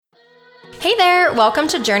Hey there, welcome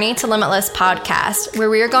to Journey to Limitless podcast, where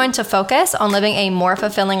we are going to focus on living a more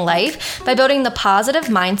fulfilling life by building the positive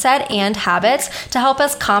mindset and habits to help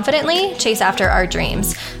us confidently chase after our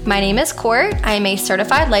dreams. My name is Court. I am a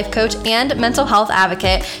certified life coach and mental health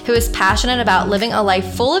advocate who is passionate about living a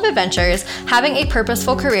life full of adventures, having a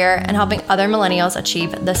purposeful career, and helping other millennials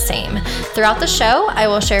achieve the same. Throughout the show, I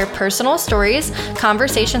will share personal stories,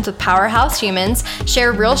 conversations with powerhouse humans,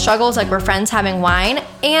 share real struggles like we're friends having wine,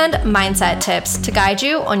 and mindset tips to guide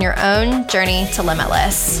you on your own journey to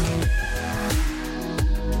limitless.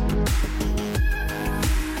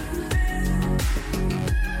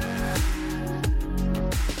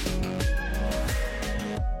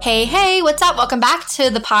 Hey, what's up? Welcome back to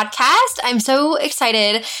the podcast. I'm so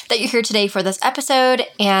excited that you're here today for this episode,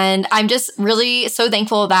 and I'm just really so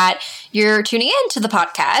thankful that you're tuning in to the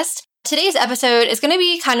podcast. Today's episode is going to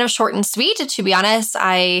be kind of short and sweet. To be honest,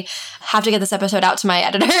 I have to get this episode out to my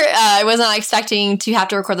editor. I was not expecting to have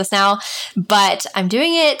to record this now, but I'm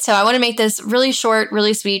doing it. So I want to make this really short,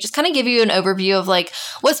 really sweet, just kind of give you an overview of like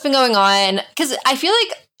what's been going on. Because I feel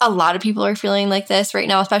like a lot of people are feeling like this right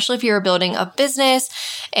now, especially if you're building a business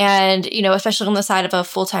and, especially on the side of a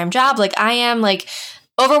full-time job. Like I am, like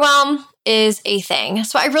overwhelm is a thing.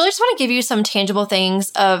 So I really just want to give you some tangible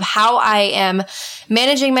things of how I am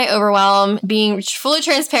managing my overwhelm, being fully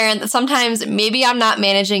transparent that sometimes maybe I'm not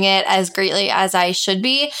managing it as greatly as I should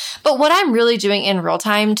be, but what I'm really doing in real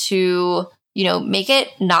time to make it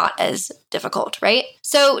not as difficult, right?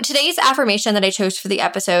 So today's affirmation that I chose for the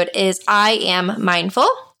episode is I am mindful.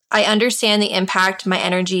 I understand the impact my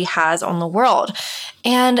energy has on the world.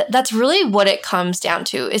 And that's really what it comes down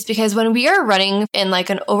to, is because when we are running in like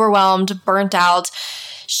an overwhelmed, burnt out,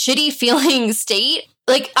 shitty feeling state,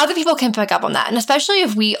 like other people can pick up on that. And especially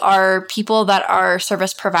if we are people that are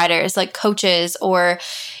service providers, like coaches or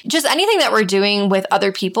just anything that we're doing with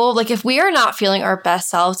other people, like if we are not feeling our best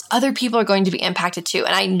selves, other people are going to be impacted too.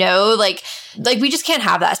 And I know like we just can't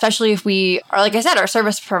have that, especially if we are, like I said, our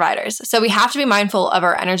service providers. So we have to be mindful of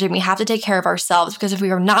our energy and we have to take care of ourselves, because if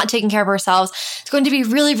we are not taking care of ourselves, it's going to be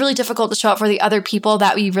really, really difficult to show up for the other people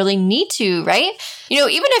that we really need to, right? Even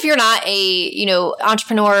if you're not a,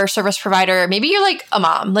 entrepreneur, service provider, maybe you're like a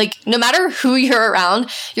mom, like no matter who you're around,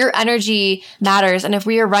 your energy matters. And if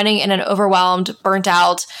we are running in an overwhelmed, burnt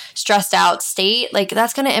out, stressed out state, like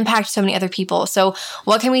that's going to impact so many other people. So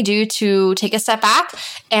what can we do to take a step back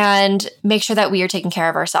and make sure that we are taking care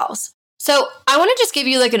of ourselves? So I want to just give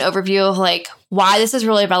you like an overview of like why this is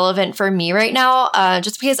really relevant for me right now,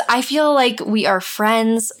 just because I feel like we are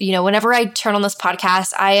friends. Whenever I turn on this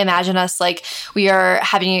podcast, I imagine us like we are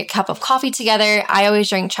having a cup of coffee together. I always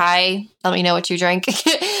drink chai. Let me know what you drink.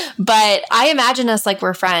 But I imagine us like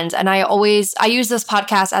we're friends. And I use this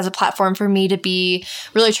podcast as a platform for me to be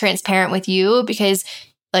really transparent with you, because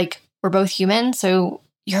like we're both human. So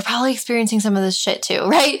you're probably experiencing some of this shit too,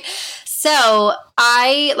 right? So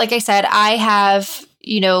like I said, I have,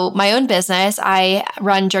 my own business. I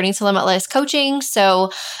run Journey to Limitless coaching.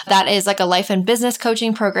 So that is like a life and business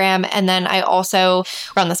coaching program. And then I also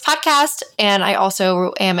run this podcast, and I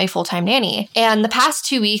also am a full-time nanny. And the past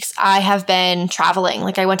 2 weeks, I have been traveling.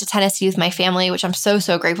 Like I went to Tennessee with my family, which I'm so,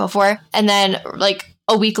 so grateful for. And then like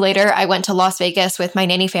a week later, I went to Las Vegas with my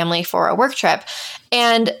nanny family for a work trip.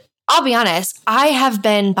 And I'll be honest, I have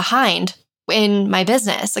been behind in my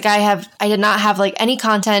business. Like I did not have like any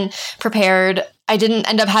content prepared. I didn't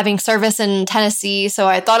end up having service in Tennessee. So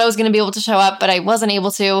I thought I was going to be able to show up, but I wasn't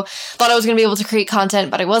able to. Thought I was going to be able to create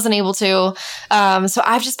content, but I wasn't able to. So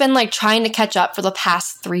I've just been like trying to catch up for the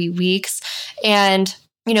past 3 weeks. And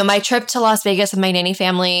my trip to Las Vegas with my nanny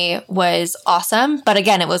family was awesome. But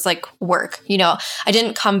again, it was like work. I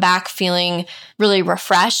didn't come back feeling really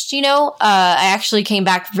refreshed. I actually came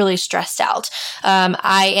back really stressed out.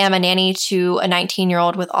 I am a nanny to a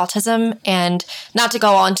 19-year-old with autism, and not to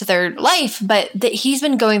go on to their life, but he's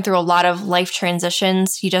been going through a lot of life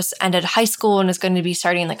transitions. He just ended high school and is going to be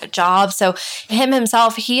starting like a job. So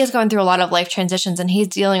himself, he is going through a lot of life transitions, and he's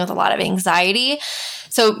dealing with a lot of anxiety.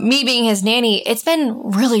 So me being his nanny, it's been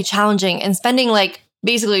really challenging, and spending like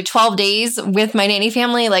basically 12 days with my nanny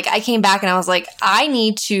family. Like I came back and I was like, I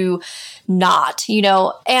need to not,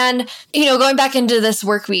 and, going back into this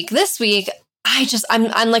work week, this week,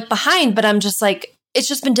 I'm like behind, but I'm just like, it's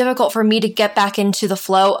just been difficult for me to get back into the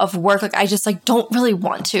flow of work. Like I just like don't really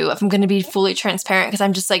want to, if I'm going to be fully transparent, because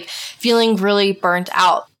I'm just like feeling really burnt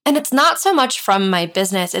out. And it's not so much from my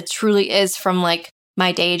business. It truly is from like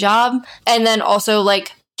my day job. And then also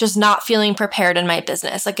like just not feeling prepared in my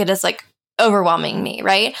business. Like it is like overwhelming me,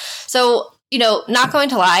 right? So Not going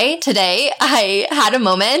to lie, today I had a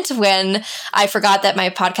moment when I forgot that my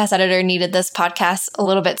podcast editor needed this podcast a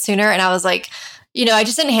little bit sooner. And I was like, I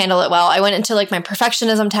just didn't handle it well. I went into like my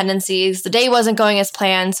perfectionism tendencies. The day wasn't going as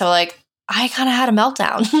planned. So like I kind of had a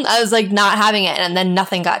meltdown. I was like not having it, and then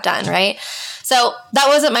nothing got done, right? So that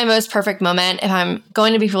wasn't my most perfect moment, if I'm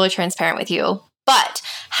going to be fully transparent with you. But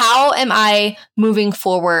how am I moving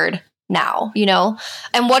forward now,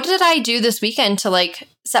 And what did I do this weekend to like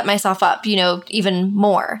set myself up, even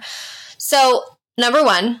more? So number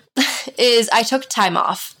one is I took time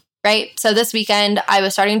off, right? So this weekend I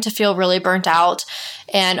was starting to feel really burnt out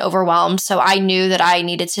and overwhelmed. So I knew that I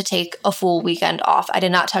needed to take a full weekend off. I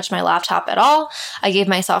did not touch my laptop at all. I gave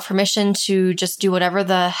myself permission to just do whatever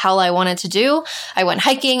the hell I wanted to do. I went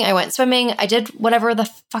hiking, I went swimming, I did whatever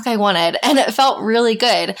the fuck I wanted, and it felt really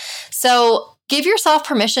good. So give yourself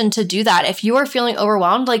permission to do that. If you are feeling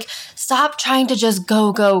overwhelmed, like stop trying to just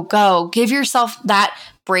go, go, go. Give yourself that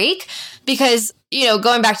break because,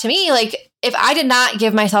 going back to me, like if I did not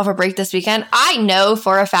give myself a break this weekend, I know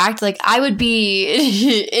for a fact, like I would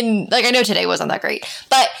be I know today wasn't that great,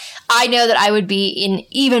 but I know that I would be in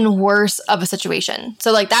even worse of a situation.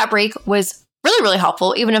 So like that break was really, really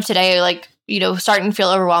helpful. Even if today, starting to feel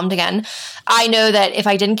overwhelmed again, I know that if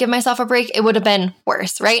I didn't give myself a break, it would have been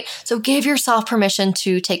worse, right? So give yourself permission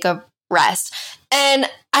to take a rest. And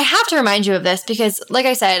I have to remind you of this because, like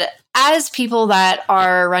I said, as people that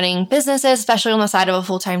are running businesses, especially on the side of a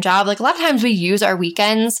full-time job, like a lot of times we use our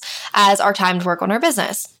weekends as our time to work on our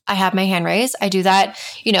business. I have my hand raised. I do that,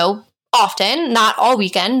 often, not all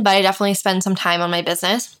weekend, but I definitely spend some time on my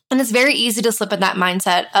business. And it's very easy to slip in that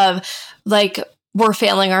mindset of like, we're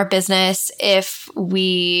failing our business if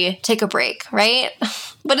we take a break, right?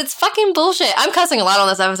 But it's fucking bullshit. I'm cussing a lot on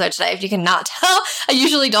this episode today, if you cannot tell. I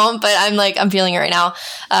usually don't, but I'm feeling it right now.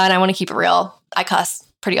 And I want to keep it real. I cuss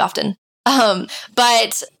pretty often.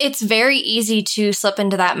 But it's very easy to slip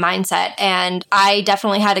into that mindset. And I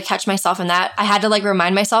definitely had to catch myself in that. I had to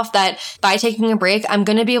remind myself that by taking a break, I'm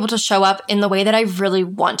going to be able to show up in the way that I really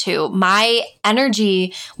want to. My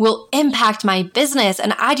energy will impact my business.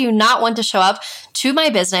 And I do not want to show up to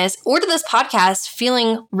my business or to this podcast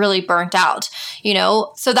feeling really burnt out,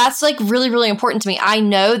 So that's really, really important to me. I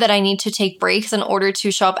know that I need to take breaks in order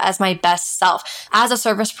to show up as my best self. As a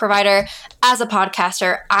service provider, as a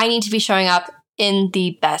podcaster, I need to be showing up in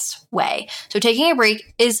the best way. So taking a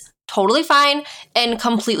break is totally fine and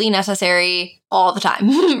completely necessary all the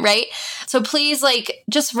time, right? So please,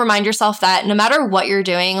 just remind yourself that no matter what you're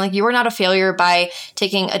doing, you are not a failure by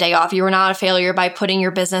taking a day off. You are not a failure by putting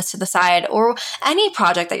your business to the side or any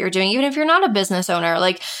project that you're doing, even if you're not a business owner.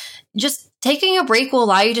 Just taking a break will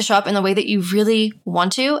allow you to show up in the way that you really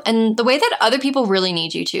want to and the way that other people really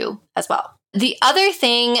need you to as well. The other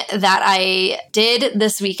thing that I did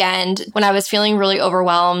this weekend when I was feeling really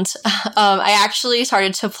overwhelmed, I actually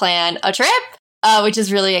started to plan a trip, which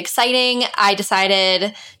is really exciting. I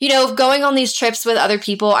decided, going on these trips with other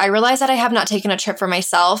people, I realized that I have not taken a trip for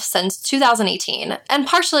myself since 2018. And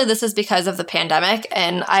partially this is because of the pandemic,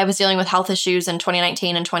 and I was dealing with health issues in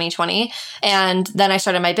 2019 and 2020. And then I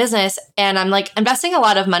started my business, and I'm investing a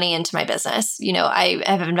lot of money into my business. I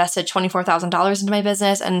have invested $24,000 into my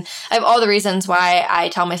business, and I have all the reasons why I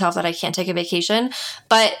tell myself that I can't take a vacation.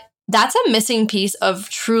 But that's a missing piece of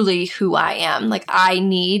truly who I am. I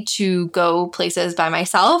need to go places by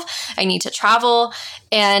myself. I need to travel,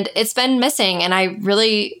 and it's been missing. And I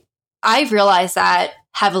realized that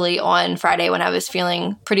heavily on Friday when I was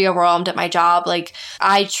feeling pretty overwhelmed at my job.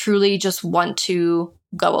 I truly just want to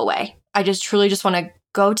go away. I just truly just want to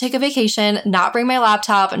go take a vacation, not bring my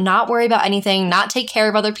laptop, not worry about anything, not take care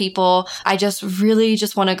of other people. I just really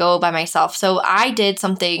just want to go by myself. So I did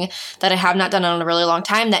something that I have not done in a really long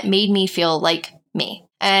time that made me feel like me.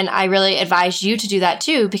 And I really advise you to do that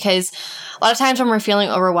too, because a lot of times when we're feeling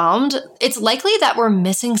overwhelmed, it's likely that we're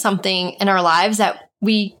missing something in our lives that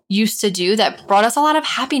we used to do that brought us a lot of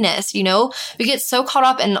happiness. We get so caught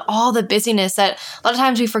up in all the busyness that a lot of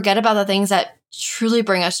times we forget about the things that truly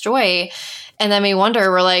bring us joy. And then we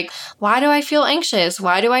wonder, we're like, why do I feel anxious?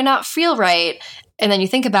 Why do I not feel right? And then you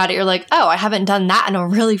think about it, you're like, oh, I haven't done that in a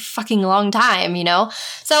really fucking long time,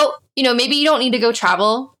 So, maybe you don't need to go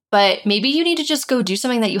travel, but maybe you need to just go do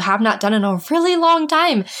something that you have not done in a really long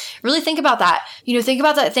time. Really think about that. Think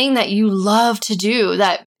about that thing that you love to do,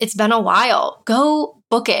 that it's been a while. Go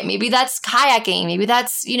book it. Maybe that's kayaking. Maybe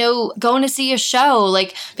that's, going to see a show.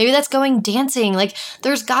 Maybe that's going dancing.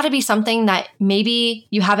 There's got to be something that maybe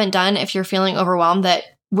you haven't done if you're feeling overwhelmed that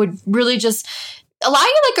would really just allow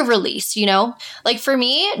you a release, For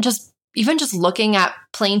me, just even just looking at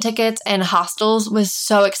plane tickets and hostels was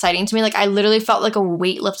so exciting to me. Like I literally felt like a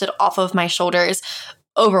weight lifted off of my shoulders,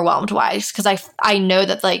 overwhelmed wise, because I know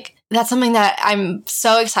that like that's something that I'm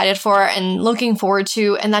so excited for and looking forward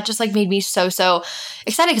to. And that just like made me so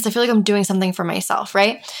excited because I feel like I'm doing something for myself,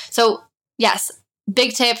 right? So yes,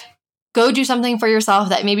 big tip, go do something for yourself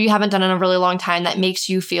that maybe you haven't done in a really long time that makes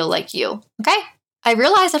you feel like you, okay? I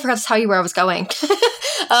realized I forgot to tell you where I was going.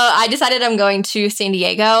 I decided I'm going to San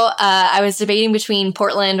Diego. I was debating between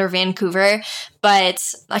Portland or Vancouver,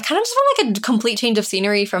 but I kind of just want like a complete change of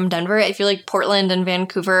scenery from Denver. I feel like Portland and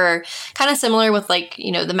Vancouver are kind of similar with like,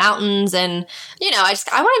 you know, the mountains and, you know,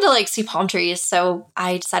 I wanted to like see palm trees. So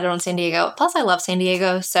I decided on San Diego. Plus I love San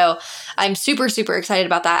Diego. So I'm super excited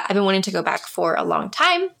about that. I've been wanting to go back for a long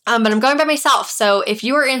time, but I'm going by myself. So if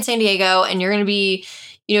you are in San Diego and you're going to be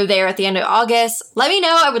there at the end of August, let me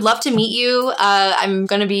know. I would love to meet you. I'm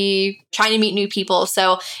going to be trying to meet new people.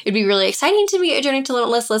 So it'd be really exciting to meet a Journey to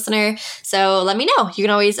Limitless listener. So let me know. You can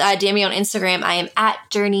always DM me on Instagram. I am at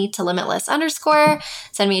journeytolimitless_.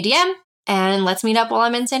 Send me a DM and let's meet up while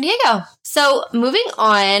I'm in San Diego. So moving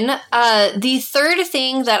on, the third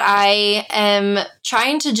thing that I am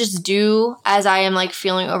trying to just do as I am like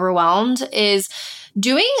feeling overwhelmed is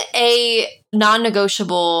doing a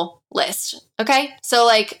non-negotiable list. Okay. So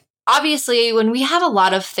like, obviously when we have a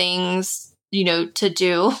lot of things, to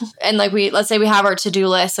do, and like let's say we have our to-do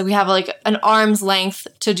list. So we have like an arm's length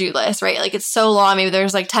to-do list, right? Like it's so long. Maybe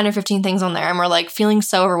there's like 10 or 15 things on there and we're like feeling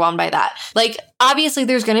so overwhelmed by that. Like, obviously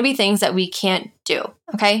there's going to be things that we can't do.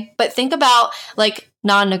 Okay. But think about like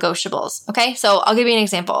non-negotiables. Okay. So I'll give you an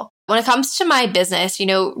example. When it comes to my business,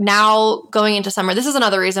 now going into summer, this is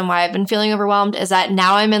another reason why I've been feeling overwhelmed is that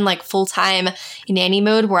now I'm in like full-time nanny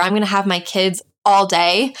mode where I'm going to have my kids all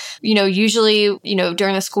day. Usually,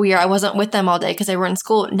 during the school year, I wasn't with them all day because they were in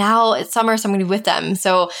school. Now it's summer, so I'm going to be with them.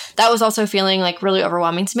 So that was also feeling like really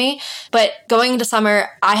overwhelming to me. But going into summer,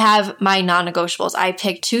 I have my non-negotiables. I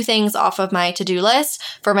picked 2 things off of my to-do list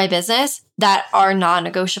for my business that are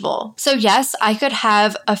non-negotiable. So yes, I could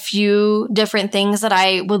have a few different things that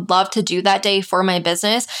I would love to do that day for my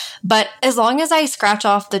business, but as long as I scratch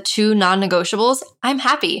off the 2 non-negotiables, I'm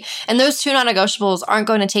happy. And those 2 non-negotiables aren't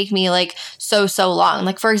going to take me like so long.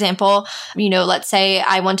 Like for example, let's say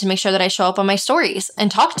I want to make sure that I show up on my stories and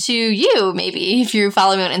talk to you, maybe if you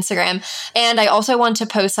follow me on Instagram. And I also want to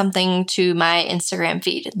post something to my Instagram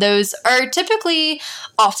feed. Those are typically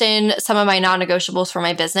often some of my non-negotiables for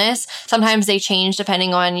my business. Sometimes they change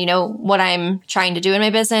depending on, what I'm trying to do in my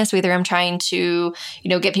business. Whether I'm trying to,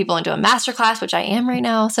 get people into a masterclass, which I am right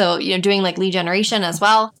now. So, doing like lead generation as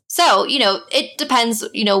well. So, it depends,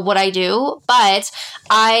 what I do, but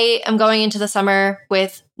I am going into the summer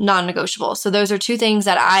with non-negotiable. So those are 2 things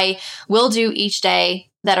that I will do each day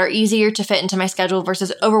that are easier to fit into my schedule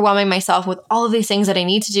versus overwhelming myself with all of these things that I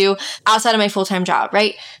need to do outside of my full-time job,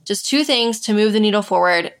 right? Just 2 things to move the needle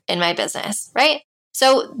forward in my business, right?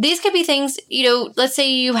 So these could be things, let's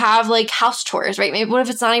say you have like house chores, right? Maybe what if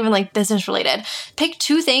it's not even like business related? Pick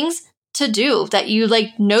 2 things to do that you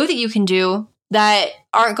like know that you can do that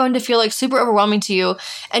aren't going to feel like super overwhelming to you,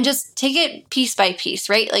 and just take it piece by piece,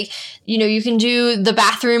 right? Like, you can do the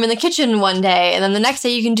bathroom and the kitchen one day, and then the next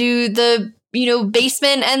day you can do the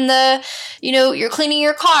basement and the, you're cleaning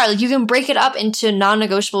your car. Like you can break it up into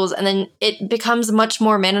non-negotiables and then it becomes much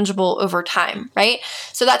more manageable over time, right?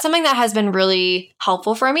 So that's something that has been really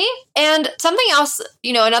helpful for me. And something else,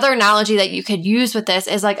 another analogy that you could use with this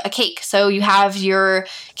is like a cake. So you have your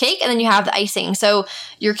cake and then you have the icing. So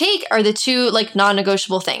your cake are the 2 like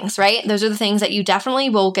non-negotiable things, right? Those are the things that you definitely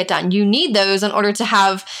will get done. You need those in order to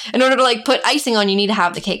like put icing on, you need to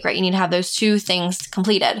have the cake, right? You need to have those 2 things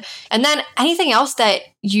completed. And then anything else that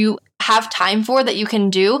you have time for that you can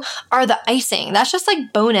do are the icing. That's just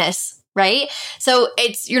like bonus, right? So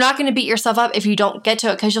you're not going to beat yourself up if you don't get to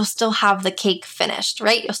it because you'll still have the cake finished,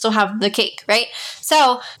 right? You'll still have the cake, right?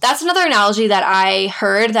 So that's another analogy that I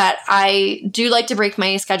heard that I do like to break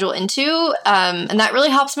my schedule into. And that really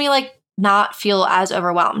helps me like not feel as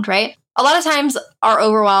overwhelmed, right? A lot of times our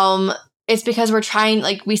overwhelm is because we're trying,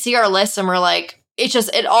 like we see our list and we're like,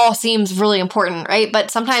 it all seems really important, right?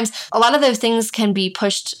 But sometimes a lot of those things can be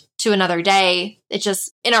pushed to another day. It's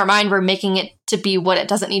just in our mind, we're making it to be what it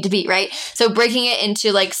doesn't need to be, right? So breaking it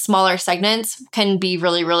into like smaller segments can be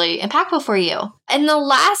really, really impactful for you. And the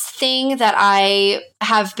last thing that I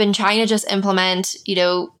have been trying to just implement,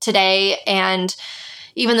 today and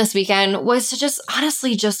even this weekend was to just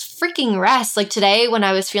honestly just freaking rest. Like today when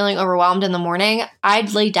I was feeling overwhelmed in the morning,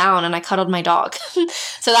 I'd lay down and I cuddled my dog.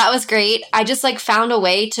 So that was great. I just like found a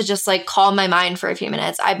way to just like calm my mind for a few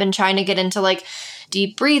minutes. I've been trying to get into like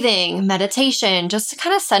deep breathing, meditation, just to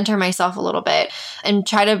kind of center myself a little bit and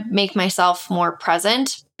try to make myself more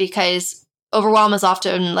present, because overwhelm is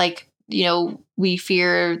often like, we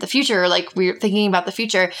fear the future, like we're thinking about the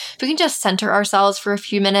future. If we can just center ourselves for a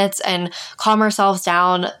few minutes and calm ourselves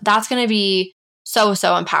down, that's going to be so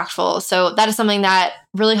impactful. So that is something that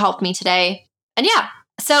really helped me today. And yeah,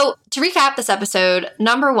 so to recap this episode,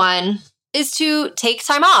 number 1 is to take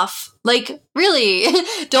time off. Like, really,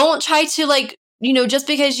 don't try to just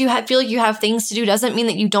because you feel like you have things to do doesn't mean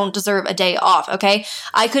that you don't deserve a day off, okay?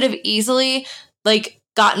 I could have easily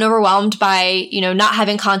gotten overwhelmed by, not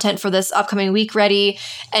having content for this upcoming week ready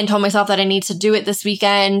and told myself that I need to do it this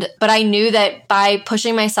weekend. But I knew that by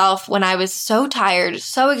pushing myself when I was so tired,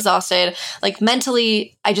 so exhausted,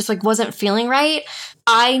 mentally, I just wasn't feeling right.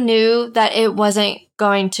 I knew that it wasn't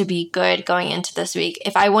going to be good going into this week.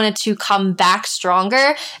 If I wanted to come back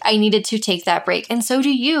stronger, I needed to take that break. And so do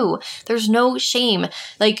you. There's no shame.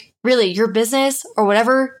 Really, your business or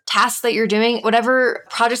whatever tasks that you're doing, whatever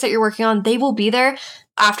projects that you're working on, they will be there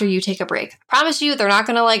after you take a break. I promise you, they're not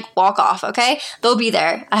going to walk off, okay? They'll be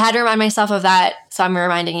there. I had to remind myself of that, so I'm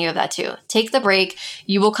reminding you of that too. Take the break.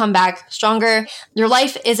 You will come back stronger. Your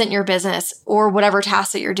life isn't your business or whatever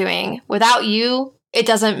task that you're doing. Without you, it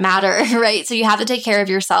doesn't matter, right? So you have to take care of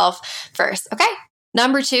yourself first, okay?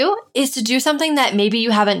 Number 2 is to do something that maybe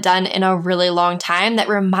you haven't done in a really long time that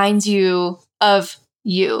reminds you of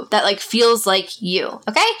you, that feels like you,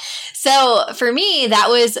 okay? So for me, that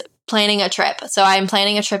was planning a trip. So I'm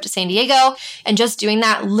planning a trip to San Diego, and just doing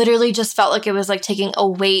that literally just felt like it was taking a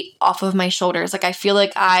weight off of my shoulders. I feel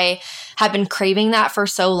like I had been craving that for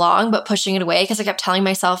so long, but pushing it away because I kept telling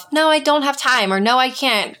myself, no, I don't have time, or no, I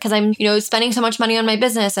can't, because I'm, spending so much money on my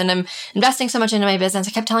business and I'm investing so much into my business.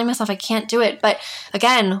 I kept telling myself I can't do it. But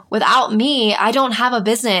again, without me, I don't have a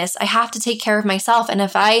business. I have to take care of myself. And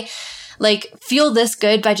if I feel this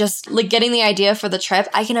good by just getting the idea for the trip,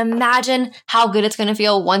 I can imagine how good it's going to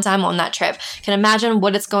feel once I'm on that trip. I can imagine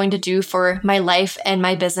what it's going to do for my life and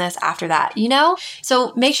my business after that,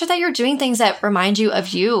 So make sure that you're doing things that remind you of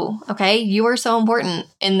you, okay? You are so important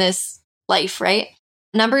in this life, right?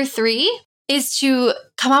 Number 3 is to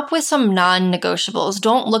come up with some non-negotiables.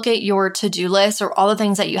 Don't look at your to-do list or all the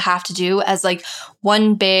things that you have to do as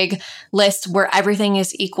one big list where everything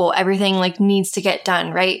is equal, everything needs to get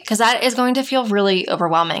done, right? Because that is going to feel really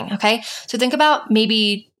overwhelming, okay? So think about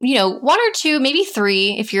maybe, 1 or 2, maybe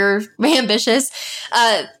 3 if you're ambitious,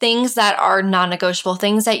 things that are non-negotiable,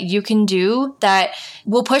 things that you can do that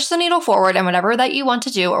will push the needle forward and whatever that you want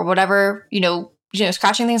to do, or whatever,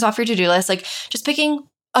 scratching things off your to-do list, just picking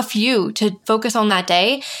a few to focus on that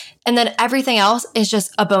day. And then everything else is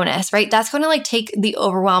just a bonus, right? That's going to take the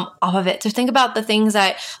overwhelm off of it. So think about the things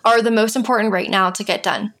that are the most important right now to get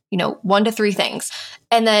done, 1 to 3 things.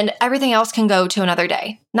 And then everything else can go to another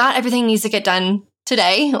day. Not everything needs to get done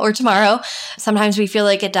today or tomorrow. Sometimes we feel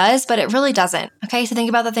like it does, but it really doesn't. Okay. So think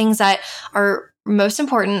about the things that are most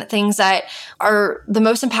important, things that are the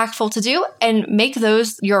most impactful to do, and make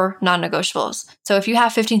those your non-negotiables. So if you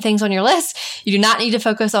have 15 things on your list, you do not need to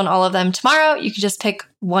focus on all of them tomorrow. You can just pick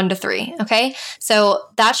 1 to 3. Okay. So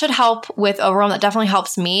that should help with overwhelm. That definitely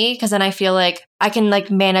helps me, because then I feel like I can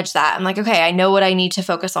manage that. I'm okay, I know what I need to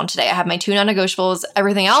focus on today. I have my 2 non-negotiables.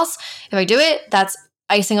 Everything else, if I do it, that's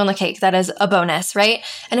icing on the cake. That is a bonus, right?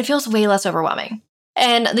 And it feels way less overwhelming.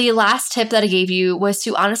 And the last tip that I gave you was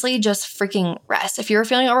to honestly just freaking rest. If you're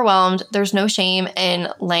feeling overwhelmed, there's no shame in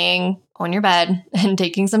laying on your bed and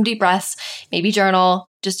taking some deep breaths, maybe journal,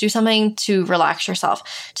 just do something to relax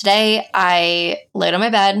yourself. Today, I laid on my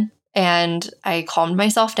bed and I calmed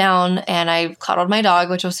myself down and I cuddled my dog,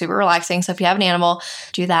 which was super relaxing. So if you have an animal,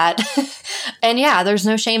 do that. And yeah, there's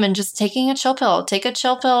no shame in just taking a chill pill. Take a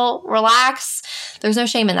chill pill, relax. There's no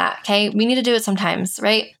shame in that, okay? We need to do it sometimes,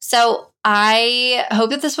 right? So I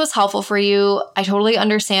hope that this was helpful for you. I totally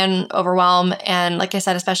understand overwhelm. And like I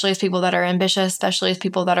said, especially as people that are ambitious, especially as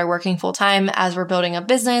people that are working full time as we're building a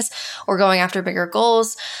business or going after bigger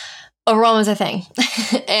goals, overwhelm is a thing.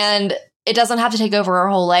 And it doesn't have to take over our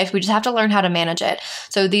whole life. We just have to learn how to manage it.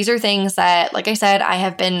 So these are things that, like I said, I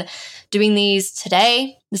have been doing these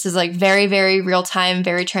today. This is very, very real time,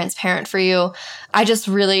 very transparent for you. I just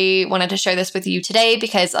really wanted to share this with you today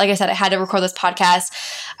because, like I said, I had to record this podcast.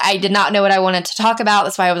 I did not know what I wanted to talk about.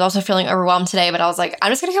 That's why I was also feeling overwhelmed today. But I was like,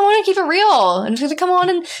 I'm just going to come on and keep it real. I'm just going to come on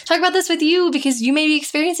and talk about this with you because you may be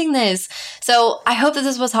experiencing this. So I hope that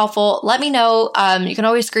this was helpful. Let me know. You can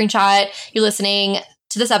always screenshot you listening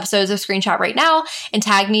to this episode, so screenshot right now and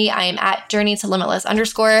tag me. I am at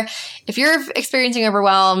journeytolimitless_. If you're experiencing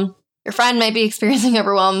overwhelm, your friend might be experiencing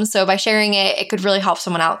overwhelm. So by sharing it, it could really help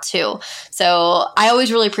someone out too. So I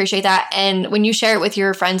always really appreciate that. And when you share it with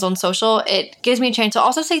your friends on social, it gives me a chance to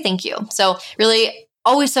also say thank you. So really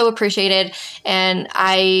always so appreciated. And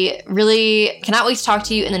I really cannot wait to talk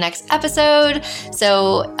to you in the next episode.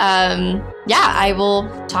 So I will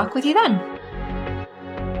talk with you then.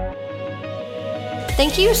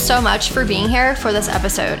 Thank you so much for being here for this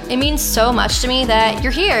episode. It means so much to me that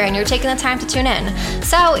you're here and you're taking the time to tune in.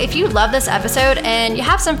 So if you love this episode and you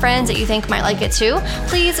have some friends that you think might like it too,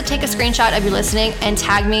 please take a screenshot of you listening and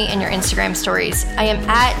tag me in your Instagram stories. I am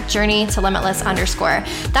at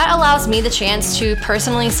journeytolimitless_. That allows me the chance to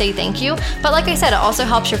personally say thank you. But like I said, it also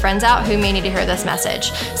helps your friends out who may need to hear this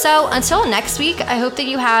message. So until next week, I hope that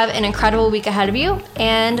you have an incredible week ahead of you.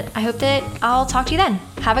 And I hope that I'll talk to you then.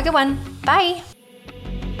 Have a good one. Bye.